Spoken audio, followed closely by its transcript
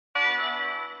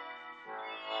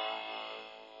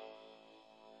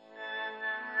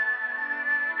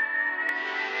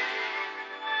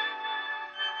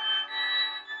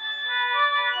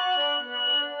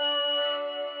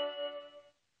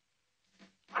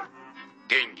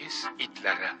Dengiz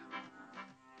itlari.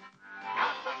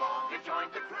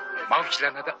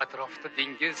 Mavjlanadi atrofda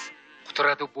dengiz,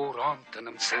 quturadi bo'ron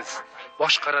tinimsiz.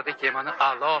 Boshqaradi kemani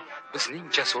a'lo bizning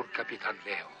jasur kapitan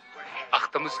Leo.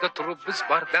 Axtimizda turib biz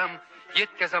bardam,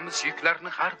 yetkazamiz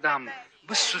yuklarni har dam.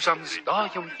 Biz suzamiz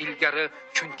doim ilgari,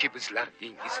 chunki bizlar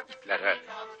dengiz itlari.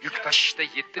 Yuk tashishda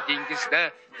 7 dengizda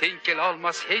teng kela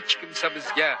olmas hech kimsa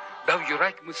bizga. Dav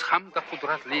yurakmiz hamda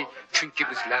qudratli, chunki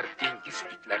bizlar dengiz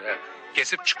itlari.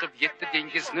 Kesib chiqib 7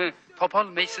 dengizni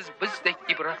topolmaysiz bizdek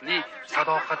ibratli,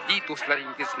 sadoqatli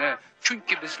do'stlaringizni,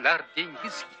 chunki bizlar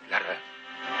dengiz itlari.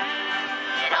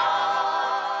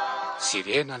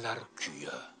 Sirenalar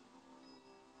kuyi.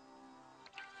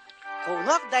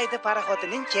 Quvnoq daydi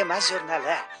paraxodining kema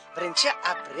jurnali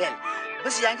 1-aprel.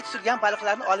 Biz yangi tutilgan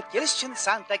baliqlarni olib kelish uchun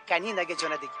Santa Caninaga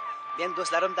jo'nadik. Men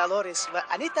do'stlarim Dolores va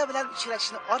Anita bilan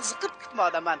uchrashishni orziqib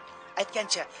kutmoqdaman.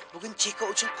 Aytgancha, bugun Chiko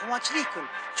uchun quvonchli kun,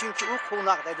 chunki u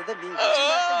quvnoq daydida minggacha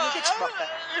marta yo'lga chiqmoqda.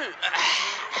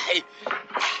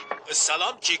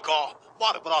 Salom Chiko,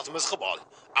 bor birozimiz qilib ol.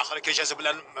 Axir kechasi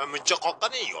bilan muncha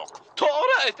qoqqaning yo'q.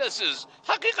 To'g'ri aytasiz.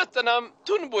 Haqiqatan ham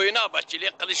tun bo'yi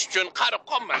navbatchilik qilish uchun qarib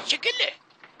qolmas shekilli.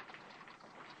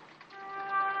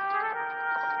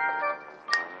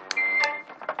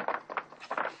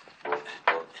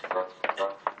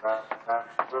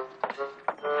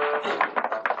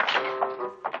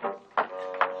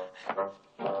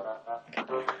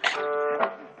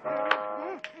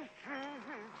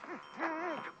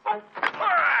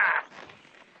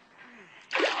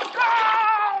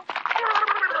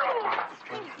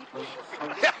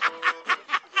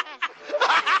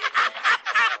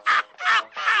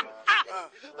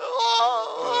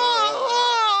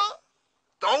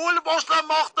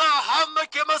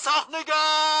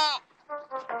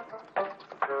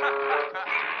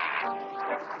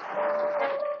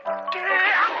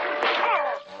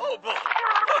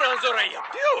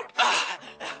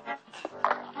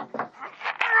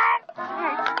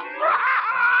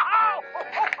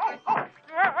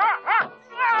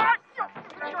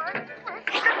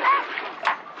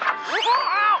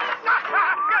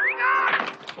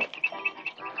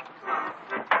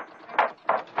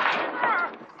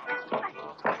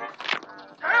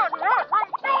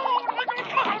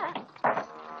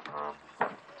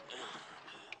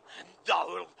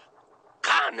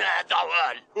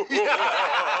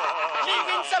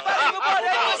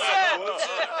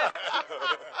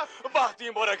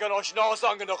 Baxting bor ekan, oshna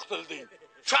osongina qutilding.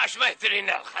 Shoshmaytiring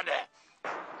qani.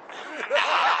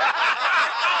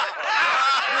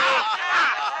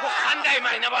 Bu qanday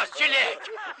maynabozchilik?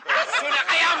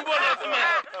 Shunaqa ham bo'ladimi?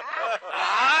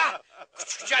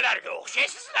 Kuchukchalarga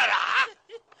o'xshaysizlar, ha?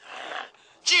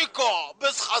 Chiko,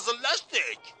 biz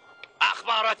hazillashdik.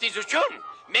 Axborotingiz uchun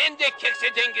mendek keksa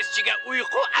dengizchiga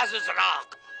uyqu azizroq.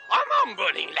 Omon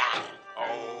bo'linglar.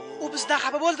 U bizdan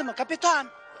xafa bo'ldimi, kapitan?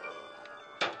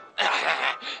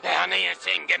 Ana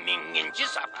senga minginchi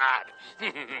safar.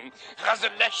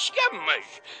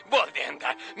 Hazillashganmish. Bo'ldi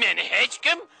endi. Meni hech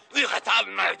kim uyg'ota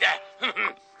olmaydi.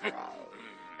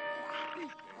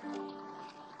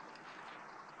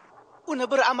 Uni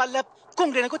bir amallab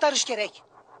ko'nglini ko'tarish kerak.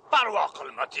 Parvo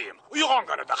qilma, Tim.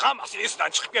 Uyg'onganida hammasi esdan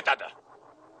chiqib ketadi.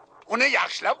 Uni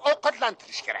yaxshilab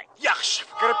ovqatlantirish kerak. Yaxshi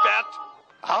fikr, Pet.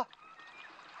 Ha?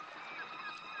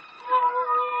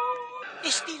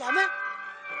 Eshitdinglarmi?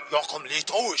 Yoqimli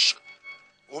tovush.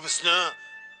 U bizni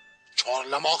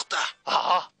chorlamoqda.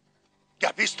 Ha.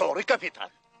 Gapingiz to'g'ri, kapitan.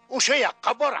 O'sha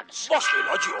yoqqa boramiz. Boshqa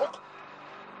iloji yo'q.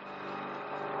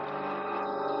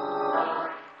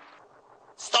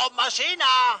 Stop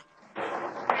mashina.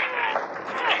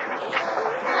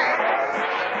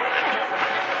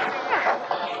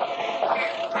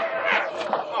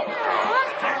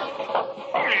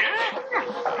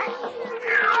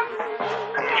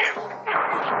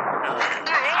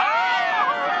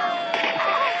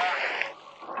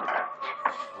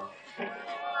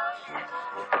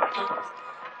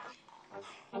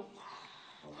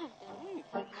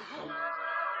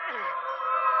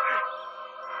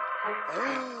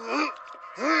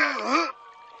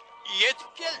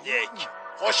 Yetib keldik.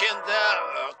 Xo'sh, endi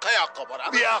qayoqqa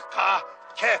boramiz? Bu yoqqa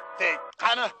ketdik.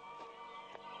 Qani?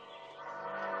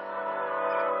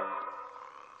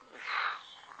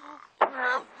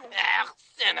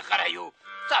 Seni qarayu,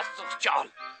 sassiq chol.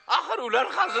 Axir ular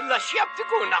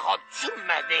hazillashyapti-ku, nahot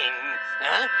tushunmading?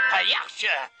 Ha,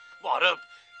 yaxshi. Borib,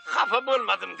 xafa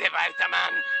bo'lmadim deb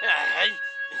aytaman.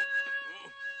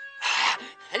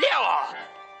 Leo,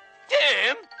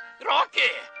 Tim,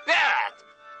 Rocky, Pet.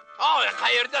 Oy,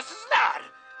 qayerdasizlar?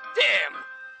 Tim,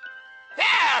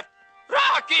 Pet,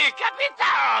 Rocky,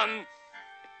 kapitan.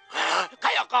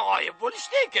 qayoqqa g'oyib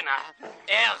bo'lishdi ekan?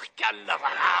 Kalla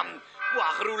balam. Bu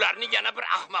axir ularning yana bir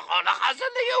ahmoqona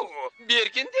hazilligi-ku.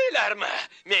 Berkin deylarmi?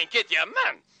 Men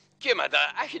ketyapman. Kemada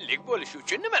ahillik bo'lish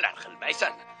uchun nimalar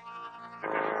qilmaysan?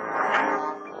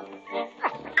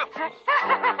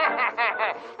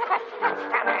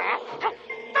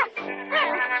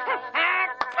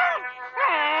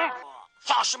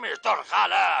 Shoshmay tur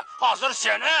hali. Hozir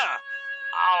seni.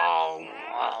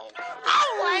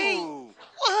 Voy!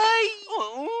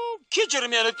 Kechir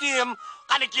meni, Tim.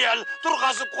 Qani kel,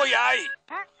 turg'azib qo'yay.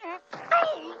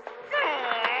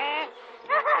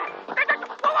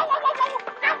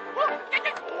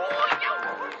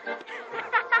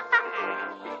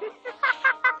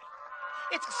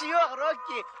 Hechqisi yo'q,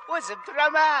 Roki. O'zim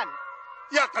turaman.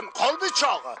 Yaqin qoldi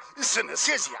chog'i. Isini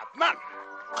sezyapman.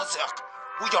 Qiziq.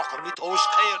 Bu yoqimli tovush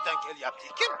qayerdan kelyapti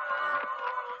ekan?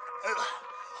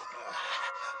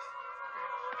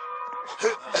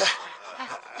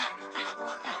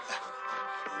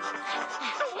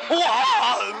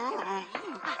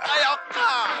 Qayoqqa?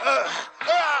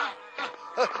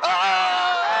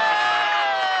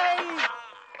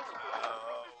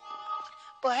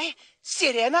 Voy,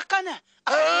 seriyani qani?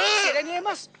 Seriyani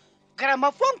emas.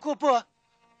 Gramofon-ku bu.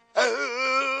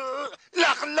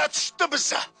 Laqillatishdi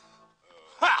bizni.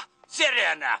 Ha,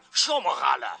 seriyani, shumi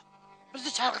hali.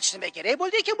 Bizni chalg'itish nima kerak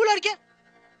bo'ldi ekan bularga?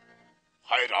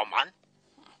 Hayronman.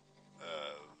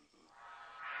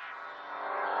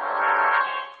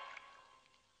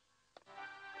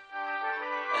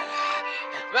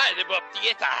 Mayli bo'pti,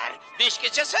 yetar.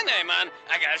 5gacha sanayman.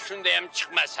 Agar shunda ham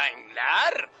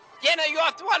chiqmasanglar, yana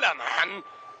yotib olaman.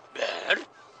 1,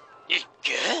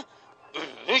 2,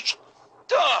 3,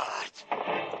 4.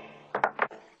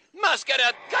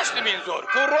 Maskarat kostyumin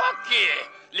zo'r-ku, Roki.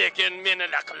 Lekin meni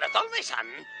laqillatolmaysan.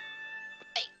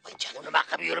 Bu nima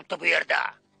qilib yuribdi bu yerda?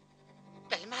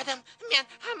 Bilmadim, men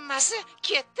hammasi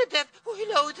ketdi deb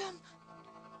o'ylovdim.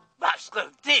 Bas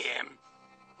qildim.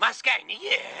 Maskangni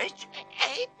yech.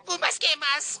 Bu maska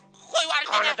emas. Qo'y yuborib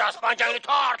Qani daspanjangni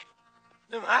tort.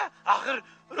 Nima? Axir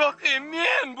Roki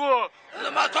men bu.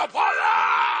 Nima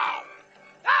topalam?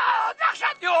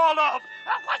 Dahshatli olib.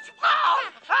 Qochib qol.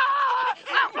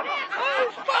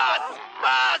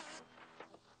 Bas.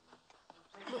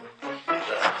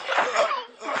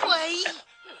 Voy!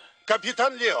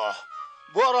 Kapitan Leo,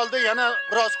 bu orolda yana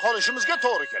biroz qolishimizga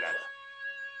to'g'ri keladi.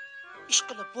 Ish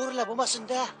qilib bo'rla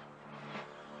bo'lmasin-da.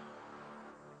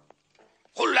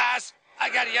 Xullas,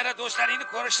 agar yana do'stlaringni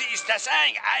ko'rishni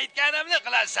istasang, aytganimni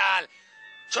qilasan.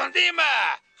 Tushundingmi?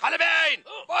 Qalbayn,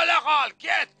 bo'la qol,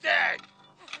 ketdik.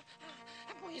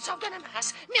 Bu insofdan emas.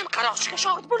 Men qaroqchiga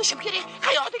shohid bo'lishim kerak.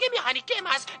 Hayotiga mexanikka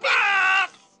emas.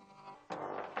 Bas!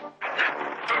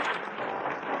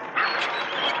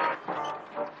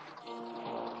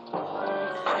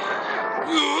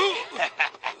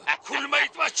 Kulma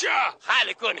itmachi.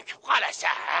 Hali ko'nikib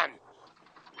qolasan.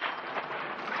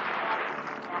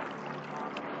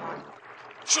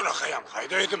 Shunaqa ham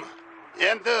haydaydimi?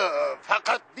 Endi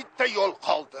faqat bitta yo'l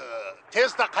qoldi.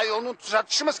 Tezda qayoqni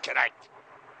tuzatishimiz kerak.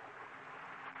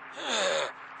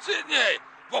 Sidney,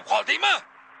 bo'p qoldingmi?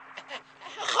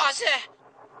 Hozir.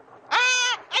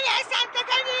 Ana Santa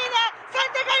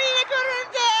Canina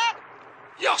ko'rindi.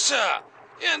 Yaxshi.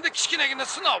 Endi kichkinagina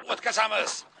sinov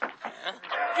o'tkazamiz.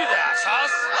 Juda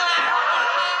asos.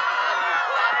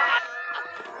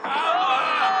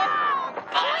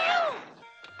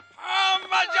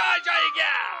 Hamma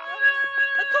joyiga.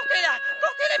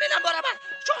 To'xtanglar, men ham boraman.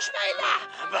 Shoshmanglar.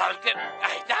 Balkim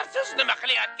aytarsiz nima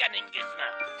qilayotganingizni.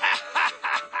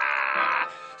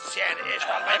 Sen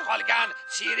eshitolmay qolgan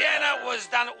sirena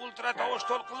o'zidan ultra tovush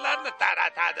to'lqinlarini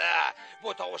taratadi. Bu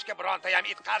tovushga bironta ham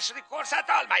it qarshilik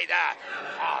ko'rsata olmaydi.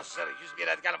 Hozir yuz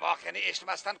beradigan voqeani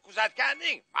eshitmasdan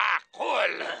kuzatganing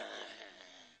ma'qul.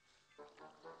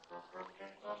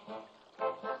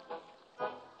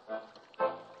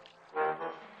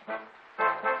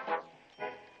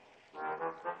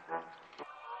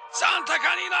 Santa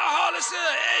Canina aholisi,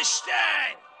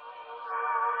 eshiting!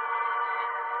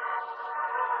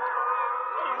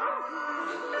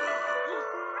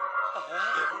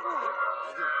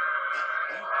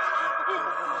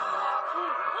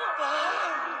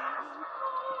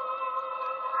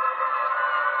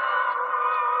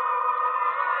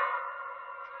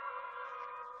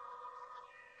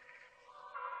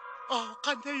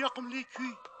 Qanday yoqimli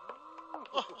kuy.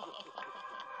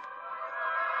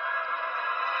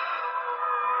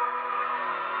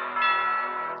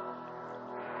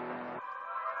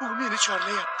 U meni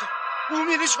chorlayapti. U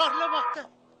meni chorlamoqda.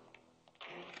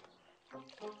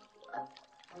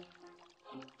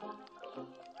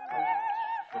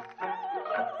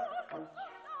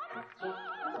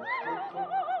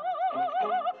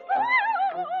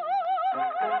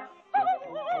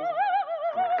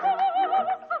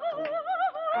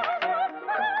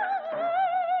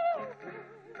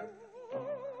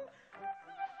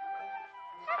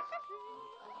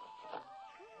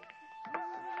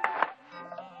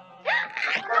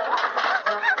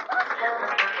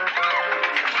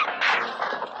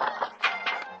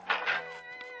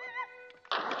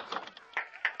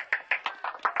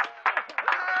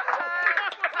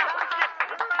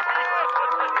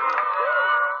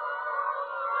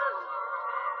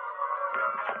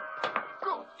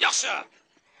 Yaxshi.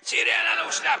 Sirenani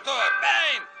ushlab tur.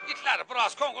 Men itlar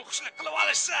biroz ko'ngil qushlik qilib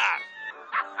olishsin.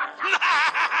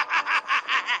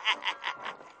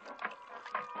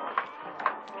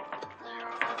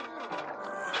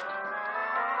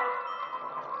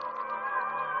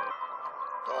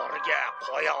 To'g'riga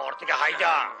qo'ya ortiga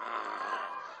hayda.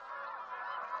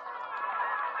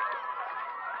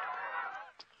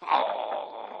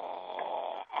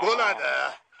 Bo'ladi.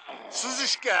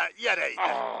 Suzishga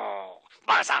yaraydi.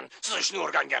 Ba'zan suzishni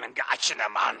o'rganganimga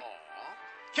achinaman.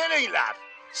 Kelinglar,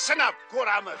 sinab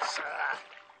ko'ramiz.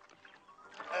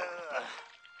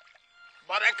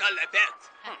 Barakalla, pet.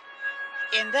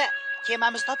 Endi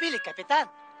kemamiz topaylik, kapitan.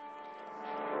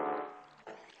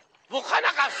 Bu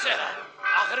qanaqasi?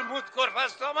 Axir mut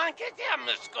ko'rpas tomon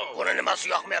ketyapmiz-ku. Buni nimasi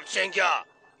yoqmayapti senga?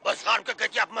 Biz g'arbga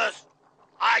ketyapmiz.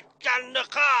 Aytganni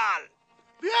qil.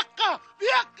 Bu yoqqa.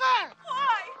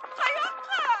 Voy,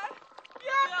 qayoqqa? Bu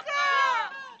yoqqa.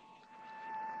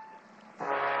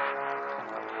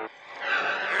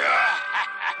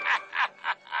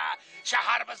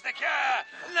 Shaharimizdagi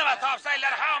nima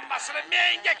topsanglar hammasini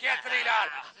menga keltiringlar.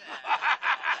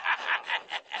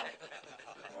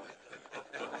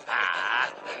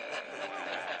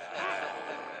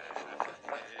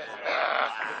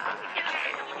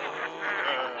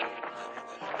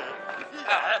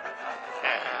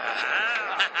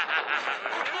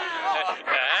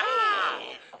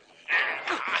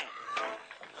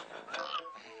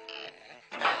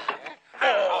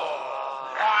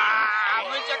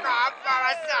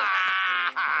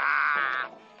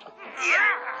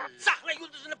 Sahna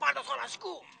yulduzini parda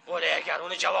solasiz-ku. Bo'lay agar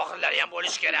uni javohirlari ham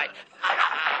bo'lish kerak.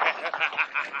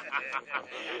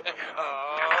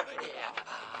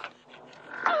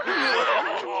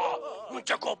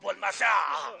 Buncha ko'p bo'lmasa.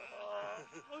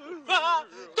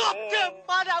 Topdim,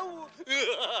 mana u.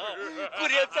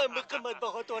 Ko'ryapsanmi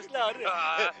qimmatbaho toshlar?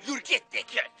 Yur ketdik.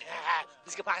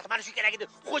 Bizga faqat mana shu kerak edi.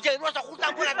 Xo'jayin rosa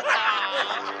xursand bo'ladi.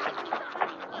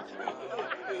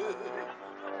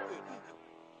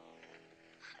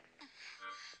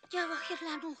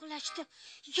 Javohirlarni o'g'irlashdi.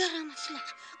 Yaramaslar,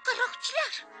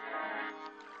 qaroqchilar.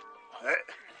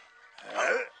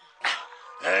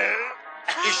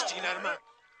 Eshitdinglarmi?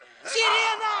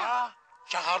 Sirena!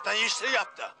 Shahardan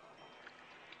eshitilyapti.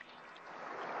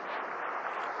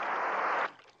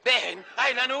 Ben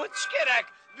aylanib o'tish kerak.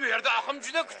 Bu yerda oqim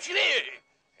juda kuchli.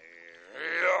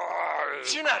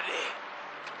 Tushunarli.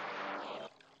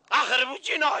 Axir bu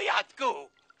jinoyat-ku.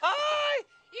 Ay,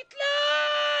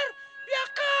 itlar! Bu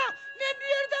yoqqa, men bu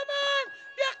yerdaman.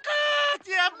 Bu yoqqa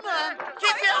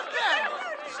Ketyapman.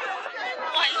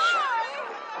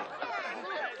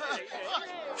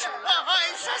 Ay,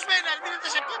 shoshmanglar, meni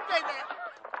tashlab ketmanglar.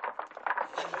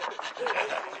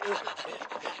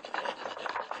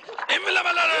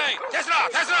 Emillamalaring!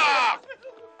 Tezroq!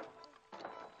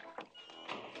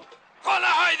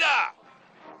 Qo'la hayda!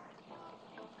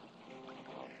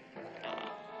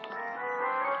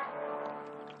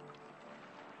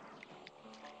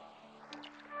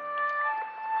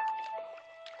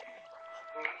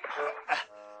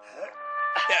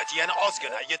 Yana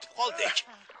ozgina yetib qoldik.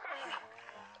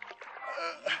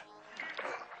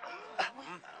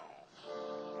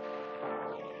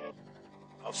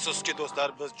 Afsuski do'stlar,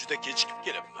 biz juda kechikib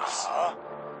kelibmiz.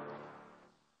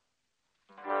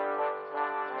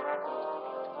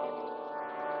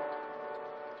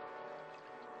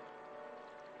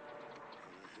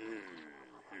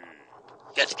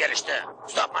 Yetib kelishdi.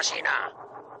 Stop mashina.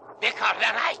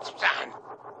 bekordan aytibsan.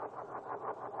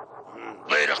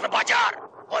 Buyruqni bajar.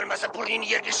 Bo'lmasa burningni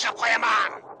yerga ishab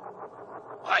qo'yaman.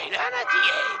 Voy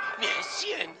la'natiga, men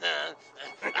seni.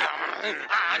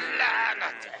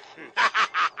 La'nat.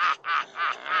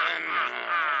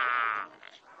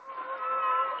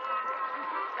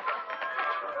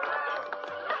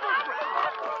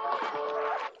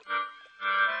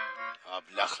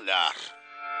 Ablahlar.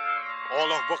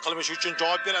 Olloh bu qilmish uchun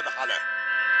javob beradi hali.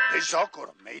 Hech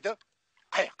ko'rinmaydi.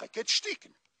 Qayoqqa ketishdik?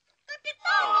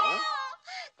 Kapitan!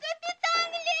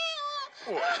 Kapitan Leo!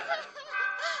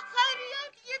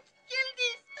 Xayriyat yetib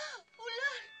keldingiz.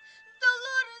 Ular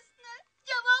Doloresni,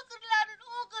 javohirlarini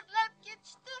o'g'irlab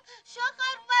ketishdi.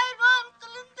 Shahar vayron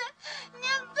qilindi.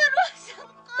 Men bir o'zim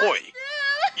qoldim. Qo'y.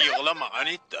 Yig'lama,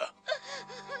 Anita.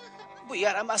 Bu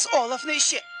yaramas Olofning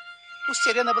ishi. Bu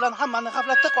Serena bilan hammani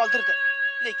g'aflatda qoldirdi.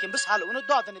 Lekin biz hali uni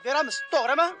dodini beramiz,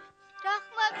 to'g'rimi?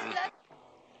 Rahmat sizlar.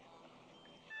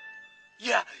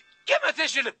 Ya, kim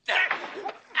teshilibdi?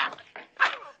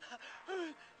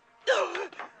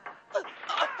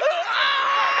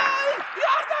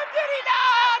 Yordam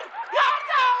beringlar!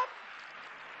 Yordam!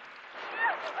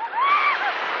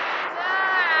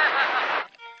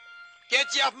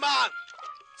 aytyapman.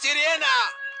 Sirena.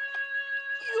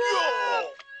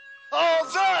 Yo'q.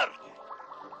 Hozir.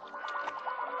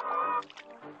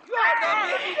 Yordam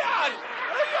beringlar.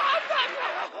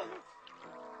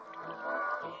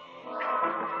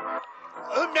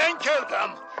 Men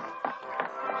keldim.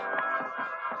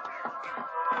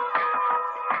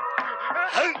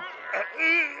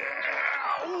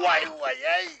 Voy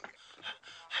voy.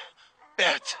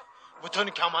 Bet, butun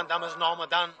komandamiz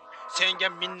nomidan senga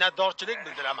minnatdorchilik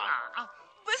bildiraman.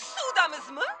 Biz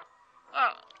suvdamizmi?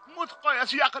 Mut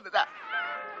qoyasi yaqinida.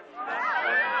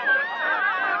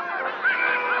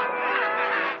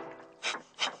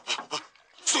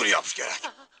 Sur yopish kerak.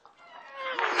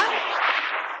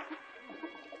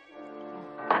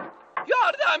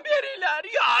 Yordam beringlar,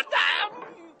 yordam!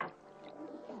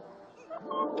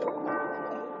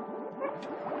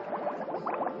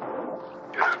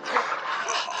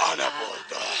 Ana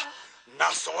bo'ldi.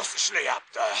 Nasos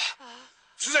ishlayapti.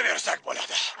 Suzaversak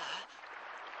bo'ladi.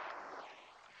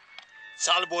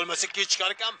 Sal bo'lmasa kech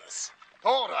chiqar ekanmiz.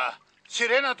 To'g'ri.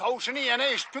 Sirena tovushini yana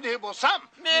eshitgudek bo'lsam,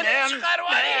 Meni chiqarib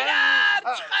olinglar,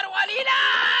 chiqarib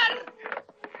olinglar!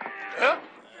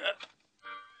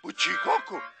 Bu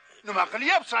Chiko-ku. Nima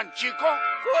qilyapsan, Chiko?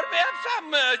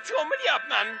 Ko'rmayapsanmi?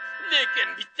 Cho'milyapman. Lekin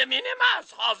bitta men emas,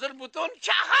 hozir butun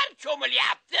shahar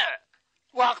cho'milyapti.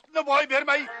 Vaqtni boy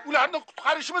bermay, ularni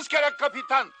qutqarishimiz kerak,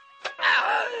 kapitan.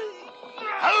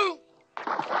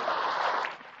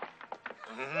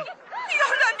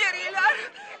 Yordam beringlar.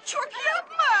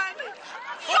 Cho'kyapman.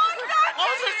 Yordam!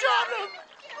 Hozir jonim.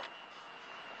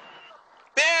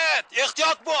 Bet,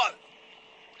 ehtiyot bo'l.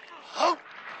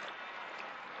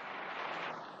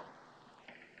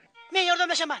 Men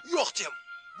yordamlashaman. Yo'q, Tim.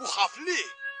 Bu xavfli.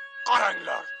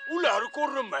 Qaranglar, ular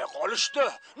ko'rinmay qolishdi.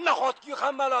 Nahotki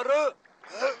hammalari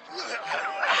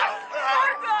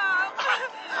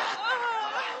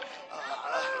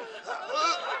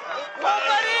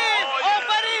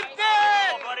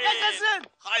Ofarin, yashasin.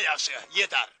 Ha, yaxshi,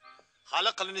 yetar.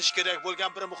 Hali qilinishi kerak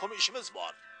bo'lgan bir muhim ishimiz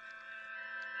bor.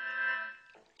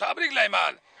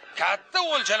 Tabriklayman. Katta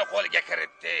o'ljani qo'lga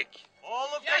kiritdik.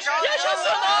 Yashasin!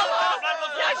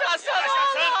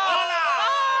 Yashasin!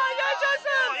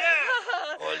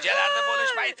 O'ljalarni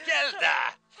bo'lish payti keldi.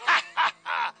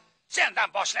 Sendan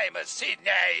boshlaymiz,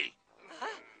 Sidney.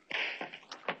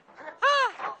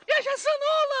 Yashasin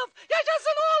o'g'lim!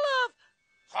 Yashasin o'g'lim!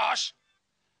 Xo'sh,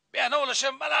 meni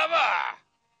o'lishim manami?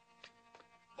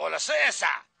 Bo'lisi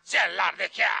esa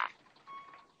senlarniki.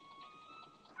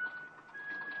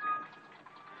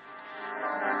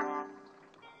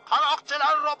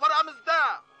 Qaroqchilar ro'paramizda.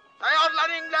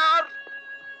 Tayyorlaninglar.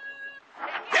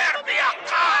 Ber bu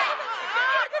yoqqa.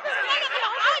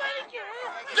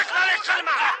 Diqqat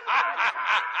qilma.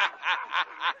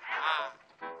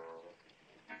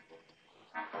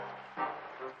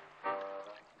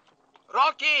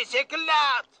 Roki,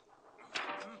 sekinlat.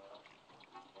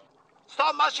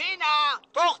 Stop mashina,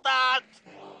 to'xtat.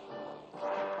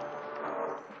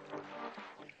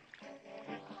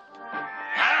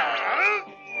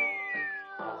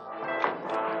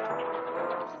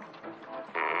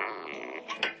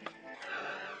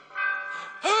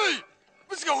 Hey!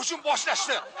 Bizga hujum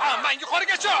boshlashdi. Hammang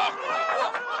yuqoriga chiq.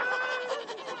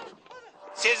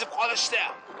 Sezib qolishdi.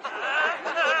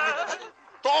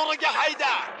 To'g'riga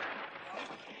hayda.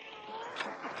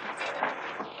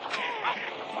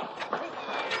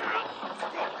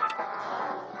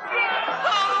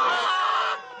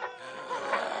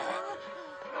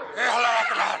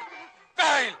 Ehlar.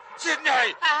 Bayl, Sidney,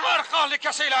 arqonli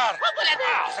kasinglar.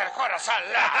 Hozir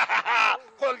ko'rasanlar.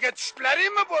 qo'lga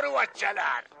tushdilaringmi,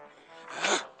 bo'rivachchalar?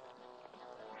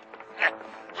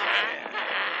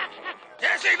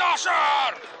 Tezlikni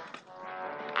oshir.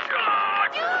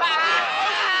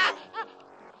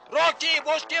 Roki,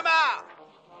 bo'sh kelma.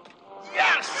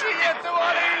 Yaxshi yetib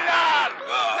olinglar.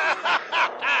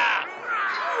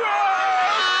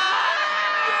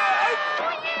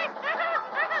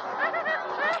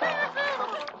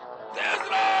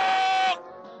 Tezroq!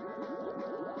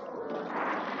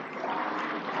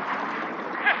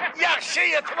 Yaxshi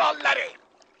yetib ollaring.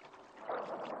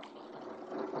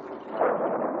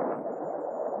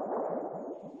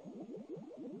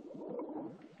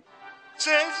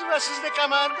 Siz va sizni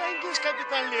komandangiz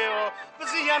kapitan Leo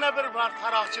bizni yana bir bor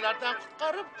qaroqchilardan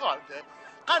qutqarib qoldi.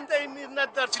 Qanday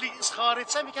minnatdorchilik izhor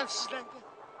etsam ekan sizlarga?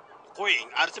 Qo'ying,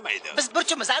 arzimaydi. Biz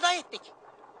burchimizni ado etdik.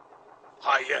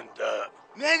 Ha endi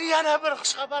men yana bir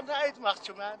xushxabarni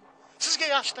aytmoqchiman. Sizga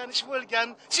yaxshi tanish bo'lgan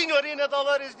Signorina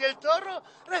Dolores del Toro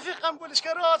rafiqam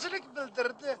bo'lishga rozilik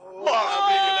bildirdi.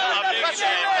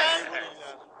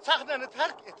 Sahnani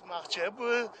tark etmoqchi.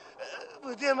 Bu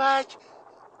demak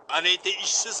Anita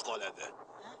ishsiz qoladi.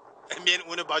 Men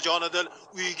uni bajonidil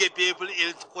uyiga bepul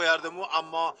eltib qo'yardim-u,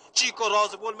 ammo Chiko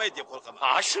rozi bo'lmaydi deb qo'rqaman.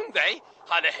 Ha, shunday.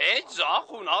 Hali hech zoq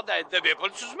unodayda bepul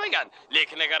suzmagan.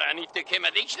 Lekin agar Anita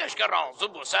kemada ishlashga rozi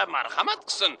bo'lsa, marhamat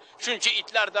qilsin. Shuncha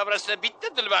itlar davrasida bitta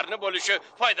dilbarni bo'lishi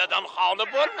foydadan xoli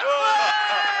bo'lmaydi.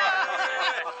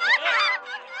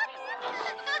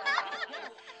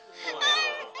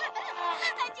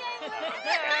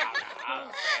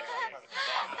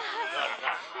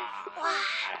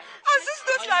 Aziz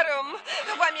do'stlarim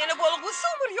va meni bo'lg'usi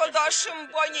umr yo'ldoshim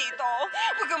Bonito,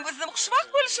 bugun bizning xushvaqt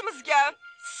bo'lishimizga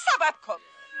sabab ko'p.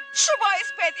 Shu bois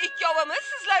payt ikkovimiz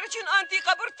sizlar uchun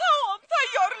antiqa bir taom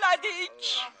tayyorladik.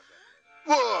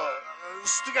 Bu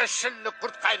ustiga shilliq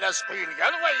qurt qaynasi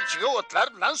quyilgan va ichiga o'tlar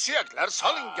bilan suyaklar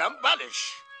solingan balish.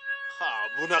 Ha,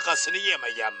 bunaqasini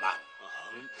yemaganman.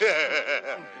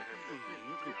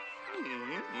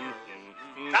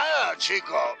 Ha,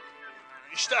 Chiko.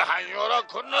 İşte hanyora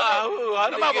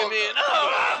kurnadı. Nima bo'ldi?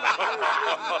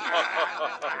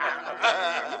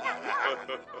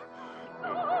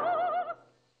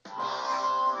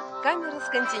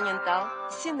 Kameras Continental,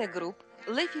 Cine Group,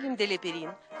 Le Film de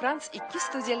Leperin, Frans 2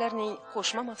 studiyalarining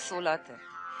qo'shma mahsuloti.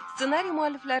 Ssenariy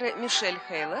mualliflari Michel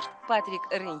Haylert, Patrick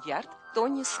Renyard,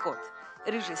 Tony Scott.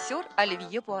 Rejissyor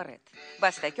Olivier Poiret.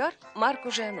 Bastakor Marko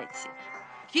Janetti.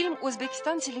 Film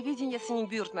O'zbekiston televideniyasining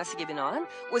buyurtmasiga binoan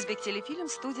O'zbek telefilm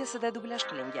studiyasida dublyaj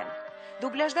qilingan.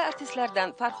 Dublajda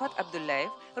artistlardan Farhod Abdullayev,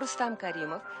 Rustam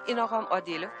Karimov, Inog'om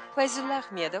Odilov, Fayzulla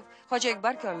Ahmedov, Hoji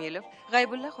Akbar Komilov,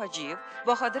 G'aybulla Hojiyev,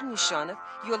 Bahodir Nishonov,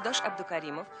 Yo'ldosh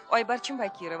Abdukarimov, Oybarchim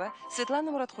Bakirova, Svetlana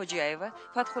Murodxo'jayeva,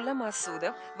 Fathulla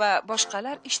Mas'udov va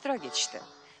boshqalar ishtirok etishdi.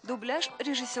 Dublyaj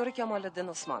rejissyori Kamoliddin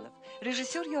Usmonov,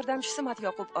 rejissyor yordamchisi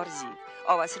Matyoqub Orziyev,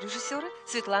 ovoz rejissyori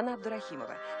Svetlana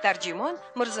Abdurahimova, tarjimon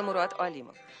Mirzamurod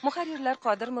Olimov, muharrirlar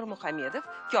Qodir Mirmuhamedov,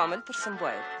 Komil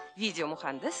Tursunboyev, video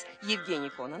muhandis Yevgeniy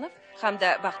Kononov hamda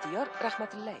Baxtiyor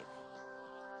Rahmatullayev.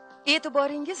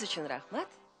 E'tiboringiz uchun rahmat.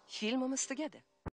 Filmimiz tugadi.